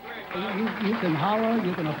You can holler,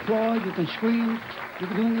 you can applaud, you can scream, you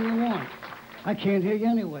can do anything you want. I can't hear you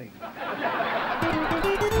anyway.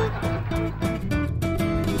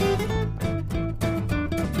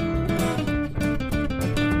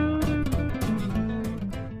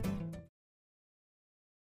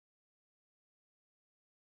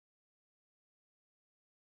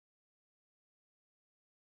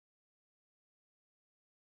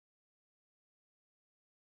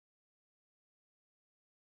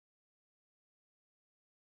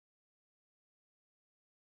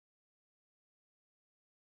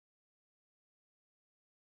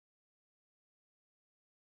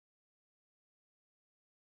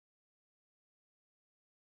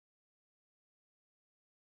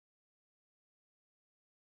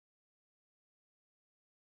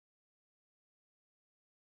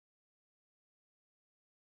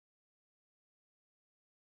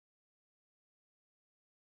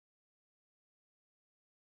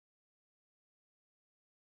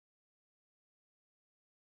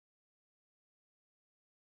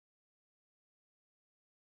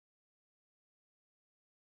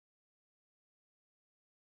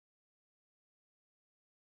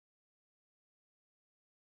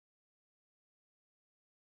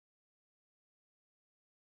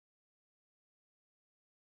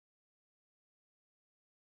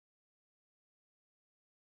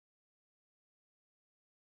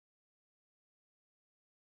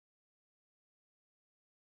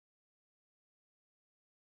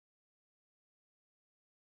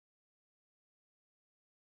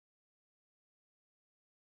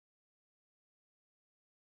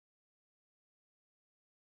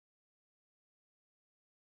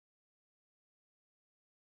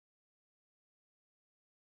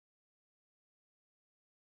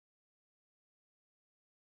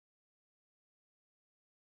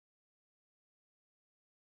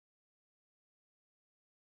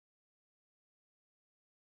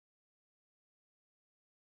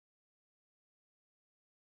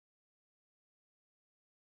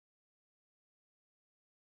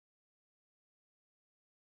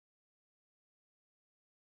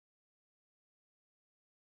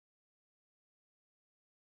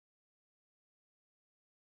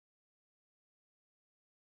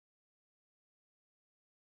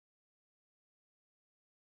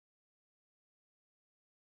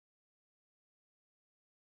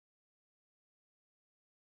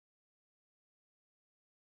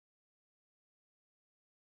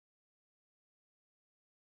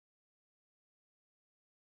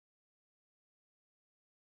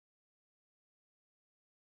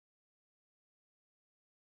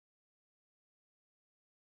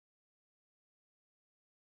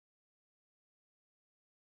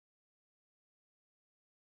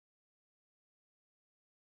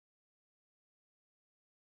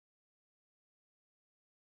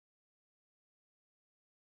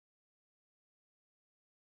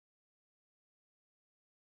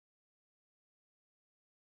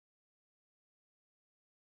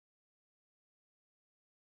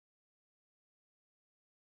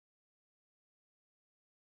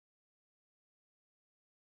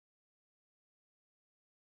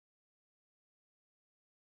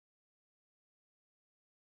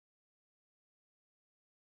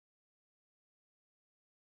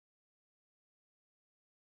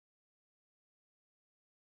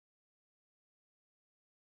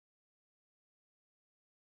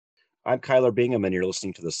 I'm Kyler Bingham, and you're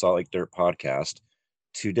listening to the Salt Lake Dirt Podcast.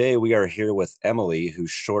 Today, we are here with Emily, whose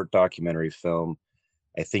short documentary film,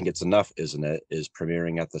 I Think It's Enough, Isn't It?, is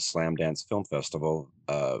premiering at the Slamdance Film Festival,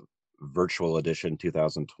 virtual edition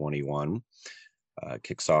 2021.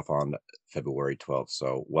 Kicks off on February 12th.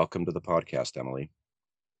 So, welcome to the podcast, Emily.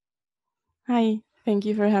 Hi, thank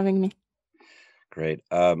you for having me. Great.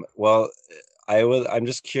 Well, I'm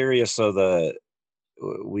just curious. So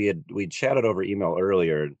we chatted over email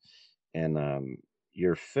earlier, and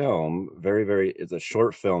your film, it's a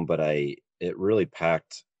short film, but it really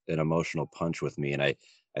packed an emotional punch with me, and I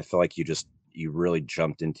feel like you really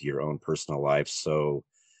jumped into your own personal life so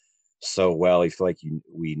well. I feel like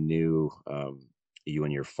we knew you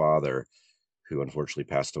and your father, who unfortunately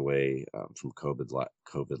passed away from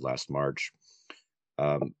COVID last March.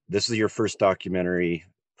 This is your first documentary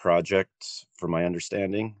project, from my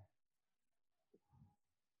understanding.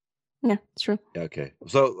 Yeah, it's true. Okay,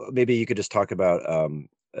 so maybe you could just talk about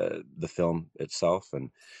the film itself and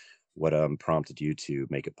what prompted you to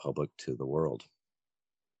make it public to the world.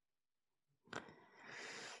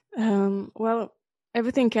 Well,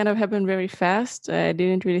 everything kind of happened very fast. I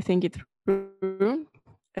didn't really think it through,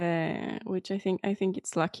 which I think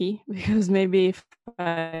it's lucky because maybe if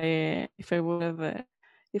I would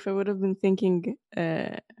have been thinking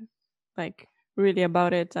like really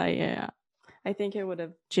about it, I think I would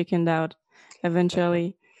have chickened out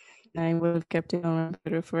eventually. I would have kept it on my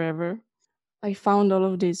computer forever. I found all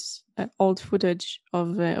of this old footage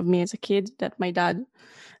of me as a kid that my dad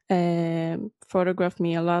photographed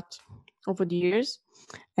me a lot over the years,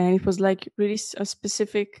 and it was like really a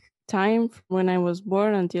specific time from when I was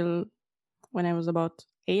born until when I was about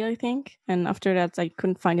 8, I think. And after that, I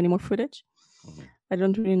couldn't find any more footage. Mhm. I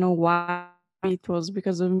don't really know why. It was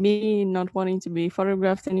because of me not wanting to be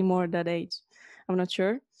photographed anymore at that age. I'm not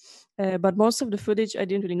sure. But most of the footage I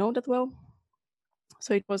didn't really know that well.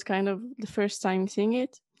 So it was kind of the first time seeing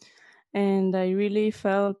it. And I really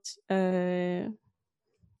felt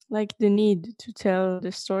like the need to tell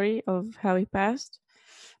the story of how he passed,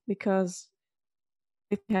 because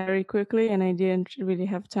it very quickly and I didn't really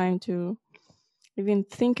have time to even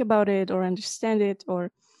think about it or understand it,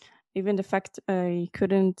 or even the fact I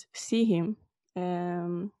couldn't see him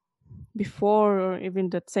before or even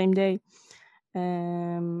that same day.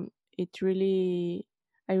 It really,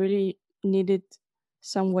 I really needed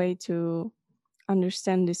some way to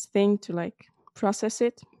understand this thing, to like process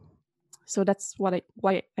it. So that's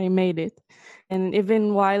why I made it. And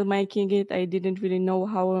even while making it, I didn't really know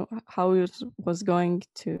how it was going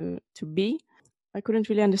to be. I couldn't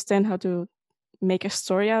really understand how to make a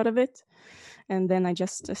story out of it. And then I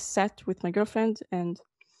just sat with my girlfriend, and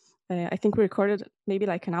I think we recorded maybe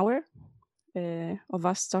like an hour of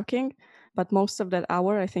us talking, but most of that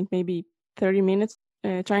hour, I think maybe 30 minutes,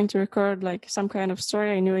 trying to record like some kind of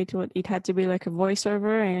story. I knew it had to be like a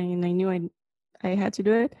voiceover, and I knew I had to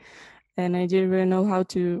do it, and I didn't really know how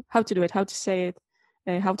to do it, how to say it,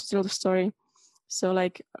 how to tell the story. So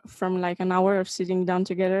like from like an hour of sitting down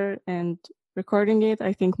together and recording it,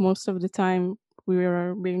 I think most of the time we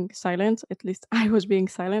were being silent. At least I was being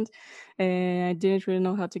silent. I didn't really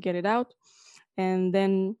know how to get it out, and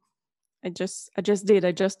then I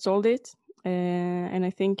just told it, and I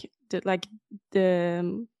think that like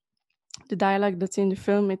the the dialogue that's in the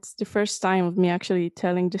film, it's the first time of me actually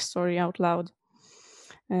telling the story out loud,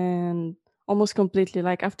 and almost completely.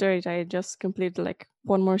 Like after it, I just completed like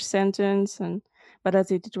one more sentence, and but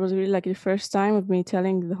that's it. It was really like the first time of me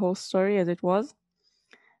telling the whole story as it was.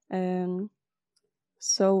 Um,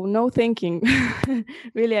 so no thinking.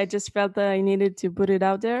 Really, I just felt that I needed to put it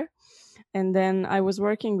out there. And then I was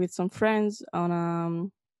working with some friends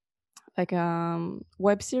on like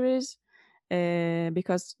web series,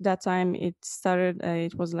 because that time it started.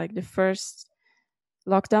 It was like the first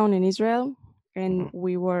lockdown in Israel, and Mhm.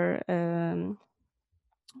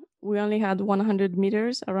 we only had 100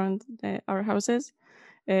 meters around our houses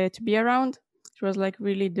to be around. It was like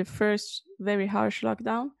really the first very harsh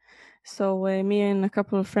lockdown. So me and a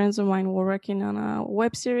couple of friends of mine were working on a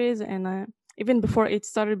web series, and even before it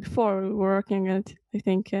started, before we were working at, I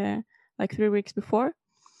think like 3 weeks before,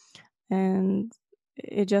 and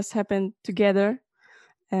it just happened together.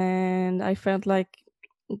 And I felt like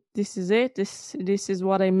this is it. This is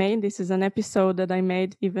what I made. This is an episode that I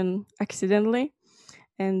made even accidentally.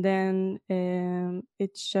 And then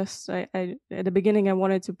it's just I at the beginning I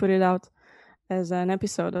wanted to put it out as an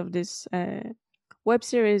episode of this web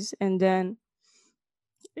series, and then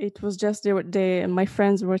it was just my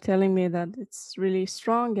friends were telling me that it's really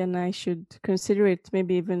strong and I should consider it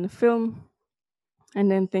maybe even a film. And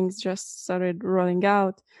then things just started rolling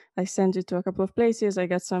out. I sent it to a couple of places. I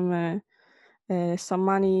got some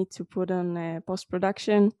money to put on post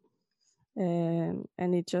production, and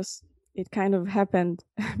it kind of happened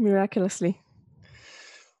miraculously.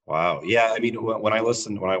 Wow. Yeah. I mean, when I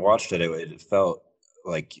watched it, it felt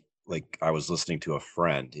like I was listening to a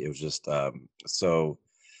friend. It was just so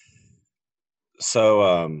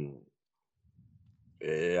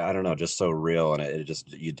I don't know, just so real, and it just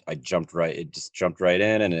jumped right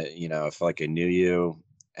in, and I felt like I knew you,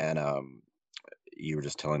 and you were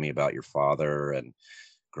just telling me about your father and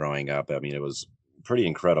growing up. I mean, it was pretty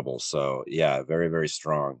incredible. So yeah, very very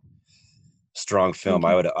strong film.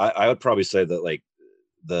 Thank you. I would probably say that like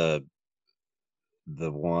the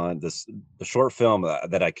the one this the short film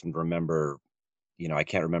that I can remember. I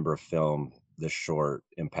can't remember a film this short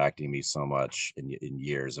impacting me so much in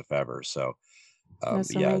years, if ever. So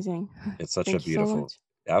That's yeah, amazing. it's such a Thank you so beautiful, much.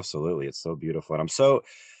 absolutely, it's so beautiful, and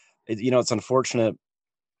it's unfortunate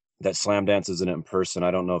that Slam Dance isn't in person.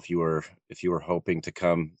 I don't know if you were hoping to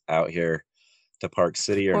come out here to Park Of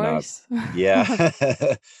City or not. course. Yeah.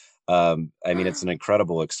 I mean, it's an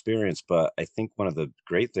incredible experience, but I think one of the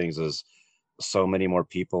great things is so many more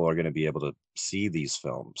people are going to be able to see these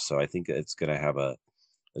films. So I think it's going to have a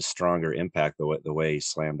stronger impact the way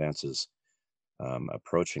Slam Dance is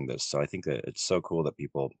approaching this. So I think that it's so cool that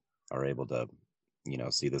people are able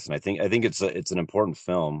see this. And I think it's an important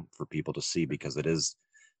film for people to see, because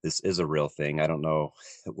this is a real thing.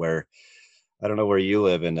 where I don't know where you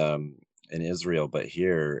live in Israel, but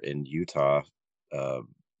here in Utah, uh,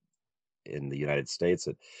 in the United States,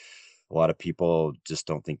 a lot of people just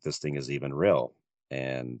don't think this thing is even real,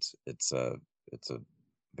 and it's a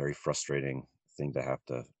very frustrating thing to have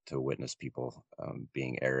to witness people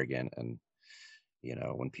being arrogant, and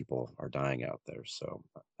when people are dying out there. So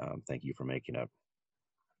thank you for making it.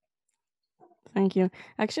 Thank you.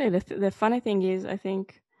 Actually, the funny thing is, I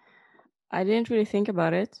think I didn't really think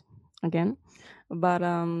about it again, but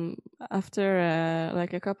after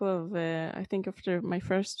like a couple of, I think after my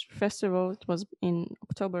first festival, it was in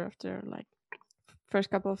October. After like first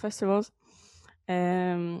couple of festivals,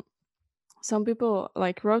 um, some people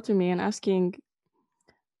like wrote to me and asking,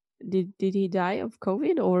 did he die of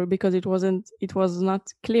COVID, or because it was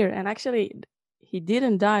not clear. And actually, he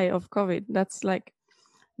didn't die of COVID. That's like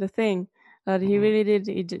the thing that he Mhm. really did.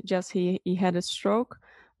 He had a stroke,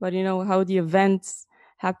 but you know how the events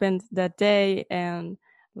happened that day, and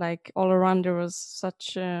like all around there was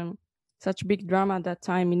such big drama at that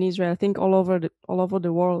time in Israel. I think all over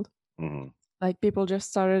the world. Mhm. Like people just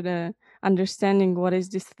started understanding what is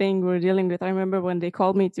this thing we're dealing with. I remember when they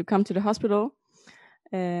called me to come to the hospital,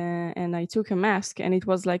 and I took a mask, and it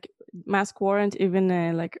was like mask weren't even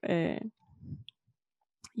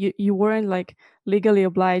you weren't like legally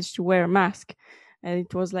obliged to wear a mask. And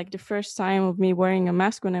it was like the first time of me wearing a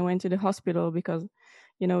mask when I went to the hospital, because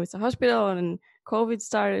it's a hospital and COVID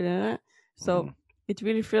started, so Mhm. it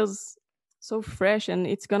really feels so fresh. And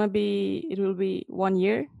it will be 1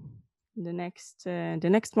 year the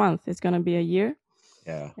next month. It's gonna be a year.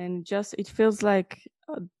 Yeah. And just it feels like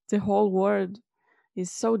the whole world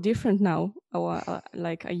is so different now,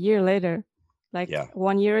 like a year later. Like Yeah.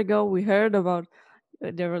 1 year ago we heard about,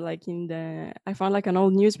 they were like I found like an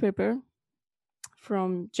old newspaper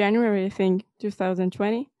from January, I think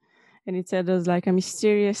 2020, and it said there's like a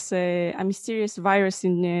mysterious virus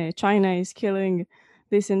in China is killing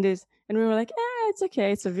this and this. And we were like, it's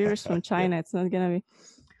okay, it's a virus from Yeah. China, it's not gonna be.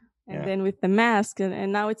 And Yeah. then with the mask,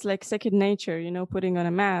 and now it's like second nature, putting on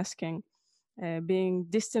a mask and being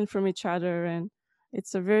distant from each other, and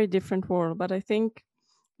it's a very different world. But I think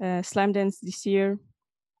Slam Dance this year,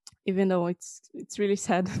 even though it's really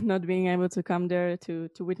sad not being able to come there to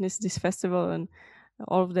witness this festival and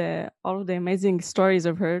all of the amazing stories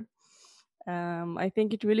I've heard, I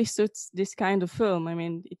think it really suits this kind of film. I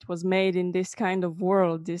mean, it was made in this kind of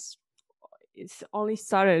world. It's only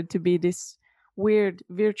started to be this weird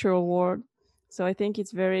virtual world. So I think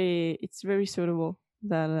it's very suitable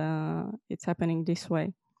that it's happening this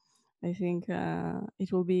way. I think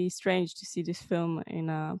it will be strange to see this film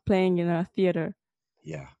playing in a theater,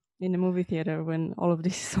 Yeah. in a movie theater, when all of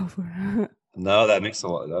this is over. No, that makes a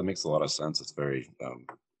lot of sense.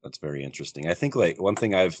 That's very interesting. I think like one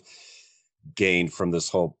thing I've gained from this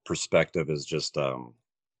whole perspective is just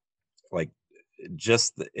like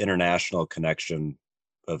just the international connection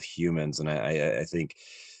of humans. And I think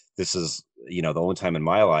this is, the only time in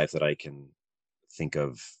my life that I can think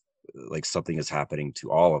of like something is happening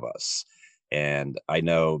to all of us. And I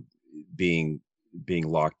know being being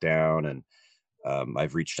locked down, and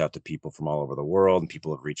I've reached out to people from all over the world, and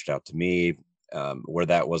people have reached out to me, where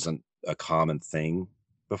that wasn't a common thing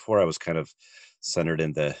before. I was kind of centered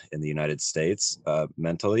in the United States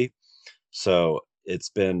mentally. So it's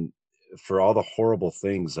been, for all the horrible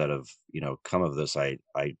things that have come of this.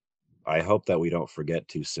 I hope that we don't forget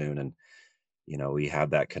too soon, and we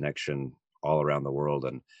have that connection all around the world.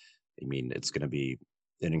 And I mean, it's going to be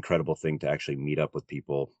an incredible thing to actually meet up with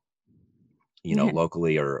people Yeah.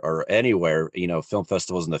 locally or anywhere. Film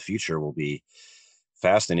festivals in the future will be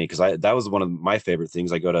fascinating, because I that was one of my favorite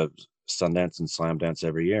things. I go to Sundance and Slam Dance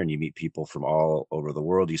every year, and you meet people from all over the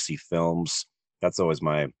world. You see films. That's always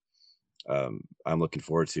my I'm looking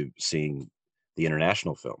forward to seeing the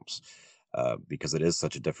international films, because it is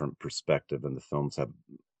such a different perspective, and the films have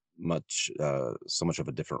so much of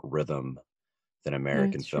a different rhythm than Yeah,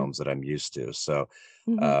 American it's true. films that I'm used to. So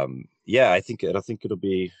Hmm. yeah, I think it'll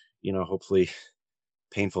be, hopefully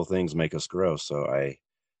painful things make us grow. So I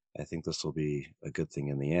think this will be a good thing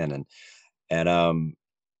in the end. And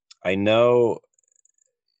I know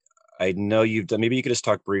I know you've done. Maybe you could just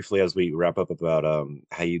talk briefly as we wrap up about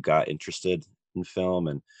how you got interested in film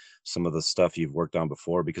and some of the stuff you've worked on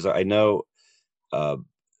before, because I know uh,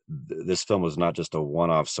 this film was not just a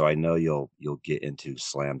one-off. So I know you'll get into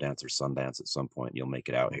Slam Dance or Sundance at some point. You'll make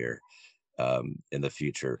it out here in the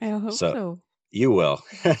future. I hope So so. you will,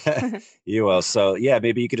 you will. So yeah,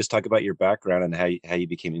 maybe you could just talk about your background and how you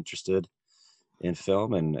became interested in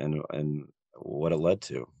film, and what it led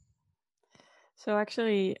to. So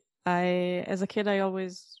actually, as a kid, I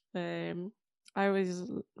always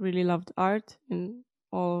really loved art in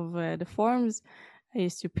all of the forms. I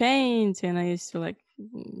used to paint, and I used to like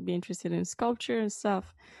be interested in sculpture and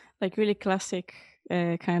stuff, like really classic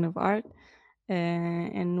kind of art.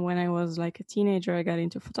 And when I was like a teenager, I got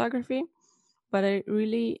into photography, but I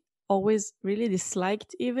really always really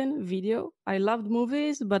disliked even video. I loved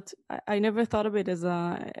movies, but I never thought of it as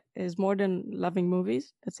more than loving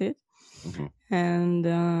movies. That's it. Hmm. And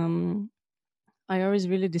I always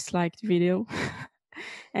really disliked video.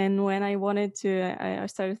 And when I wanted to, I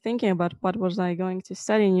started thinking about what was I going to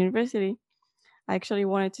study in university. I actually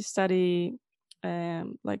wanted to study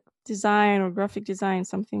like design or graphic design,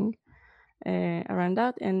 something around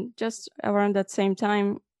that. And just around that same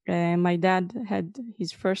time, my dad had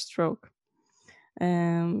his first stroke.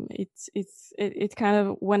 It kind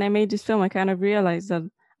of, when I made this film, I kind of realized that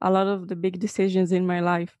a lot of the big decisions in my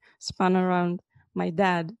life span around my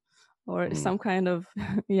dad, or Mm. some kind of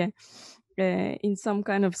yeah, in some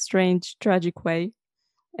kind of strange tragic way.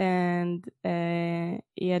 And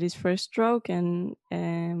he had his first stroke, and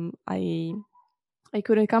I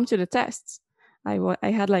couldn't come to the tests.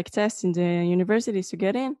 I had like tests in the universities to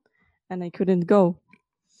get in, and I couldn't go.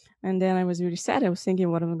 And then I was really sad. I was thinking,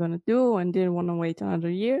 what am I going to do? And didn't want to wait another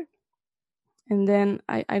year. And then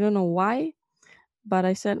I don't know why, but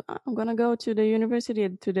I said, I'm going to go to the university,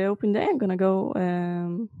 to the open day. I'm going to go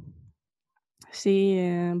see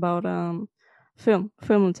about film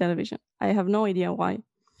and television. I have no idea why.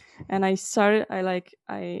 And I started, I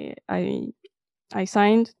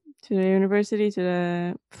signed to the university, to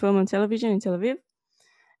the film and television in Tel Aviv.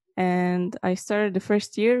 And I started the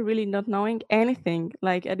first year really not knowing anything.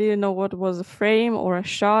 Like, I didn't know what was a frame or a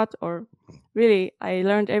shot, or really, I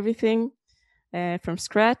learned everything from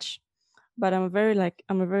scratch. But I'm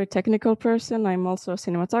a very technical person. I'm also a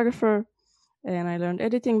cinematographer, and I learned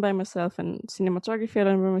editing by myself, and cinematography I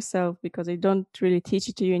learned by myself, because they don't really teach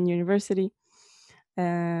it to you in university.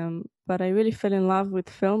 But I really fell in love with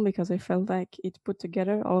film because I felt like it put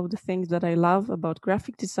together all of the things that I love about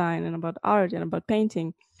graphic design and about art and about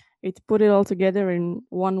painting. It put it all together in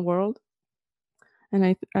one world,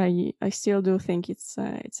 and I still do think it's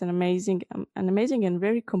an amazing and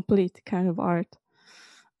very complete kind of art.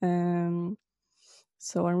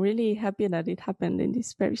 So I'm really happy that it happened in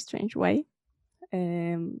this very strange way.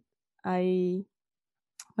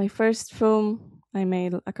 My first film I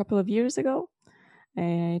made a couple of years ago.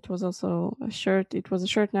 It was also a short. It was a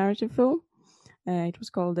short narrative film. It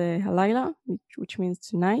was called Halayla, which means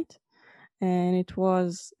tonight, and it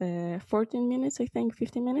was 14 minutes, I think,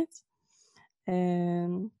 15 minutes.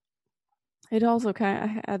 And it also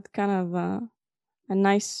had kind of a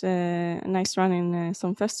nice run in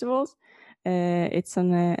some festivals. It's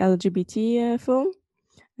an LGBT film,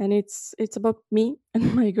 and it's about me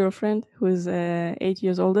and my girlfriend, who is 8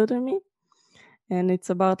 years older than me, and it's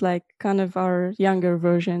about like kind of our younger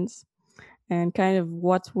versions, and kind of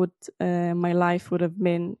what would my life would have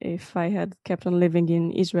been if I had kept on living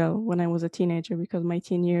in Israel when I was a teenager, because my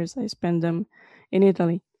teen years I spent them in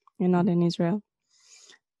Italy and not in Israel.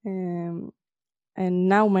 And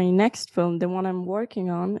now my next film, the one I'm working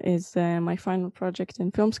on, is my final project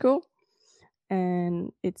in film school.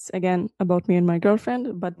 And it's again about me and my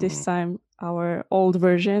girlfriend, but this time our old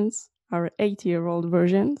versions, our 8-year-old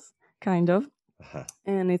versions, kind of.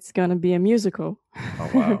 And it's gonna be a musical.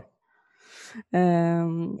 Oh wow.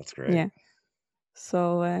 That's great. Yeah.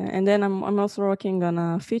 So and then I'm also working on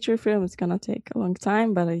a feature film. It's gonna take a long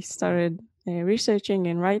time, but I started researching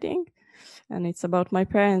and writing, and it's about my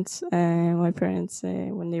parents. My parents,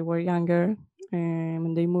 when they were younger,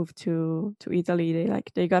 when they moved to Italy,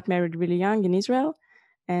 they got married really young in Israel,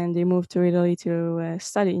 and they moved to Italy to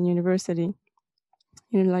study in university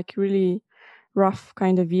in like really rough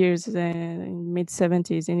kind of years in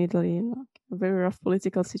mid-70s in Italy, a very rough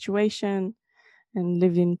political situation, and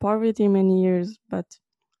lived in poverty many years, but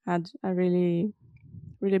had a really,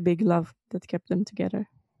 really big love that kept them together.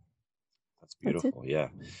 That's beautiful. Yeah.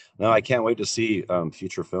 No, I can't wait to see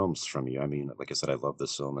future films from you. I mean, like I said, I love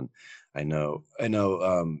this film, and I know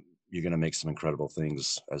you're going to make some incredible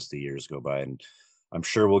things as the years go by, and I'm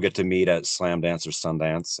sure we'll get to meet at Slamdance or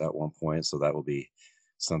Sundance at one point. So that will be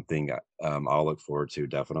something I'll look forward to,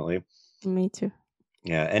 definitely. Me too.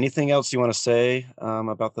 Yeah. Anything else you want to say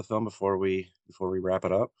about the film before we wrap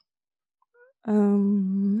it up?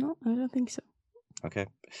 No, I don't think so. Okay.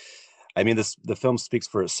 I mean, the film speaks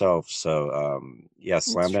for itself. So yeah,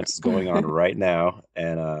 Slamdance is going on right now,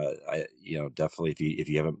 and I definitely if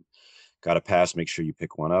you haven't got a pass, make sure you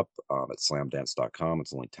pick one up at slamdance.com.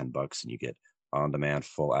 It's only $10 and you get on demand,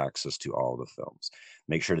 full access to all of the films.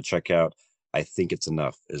 Make sure to check out I Think It's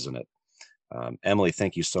Enough, Isn't It? Emily,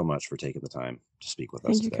 thank you so much for taking the time to speak with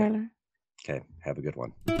us Thank you, today. Kyler. Okay, have a good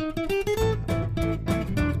one.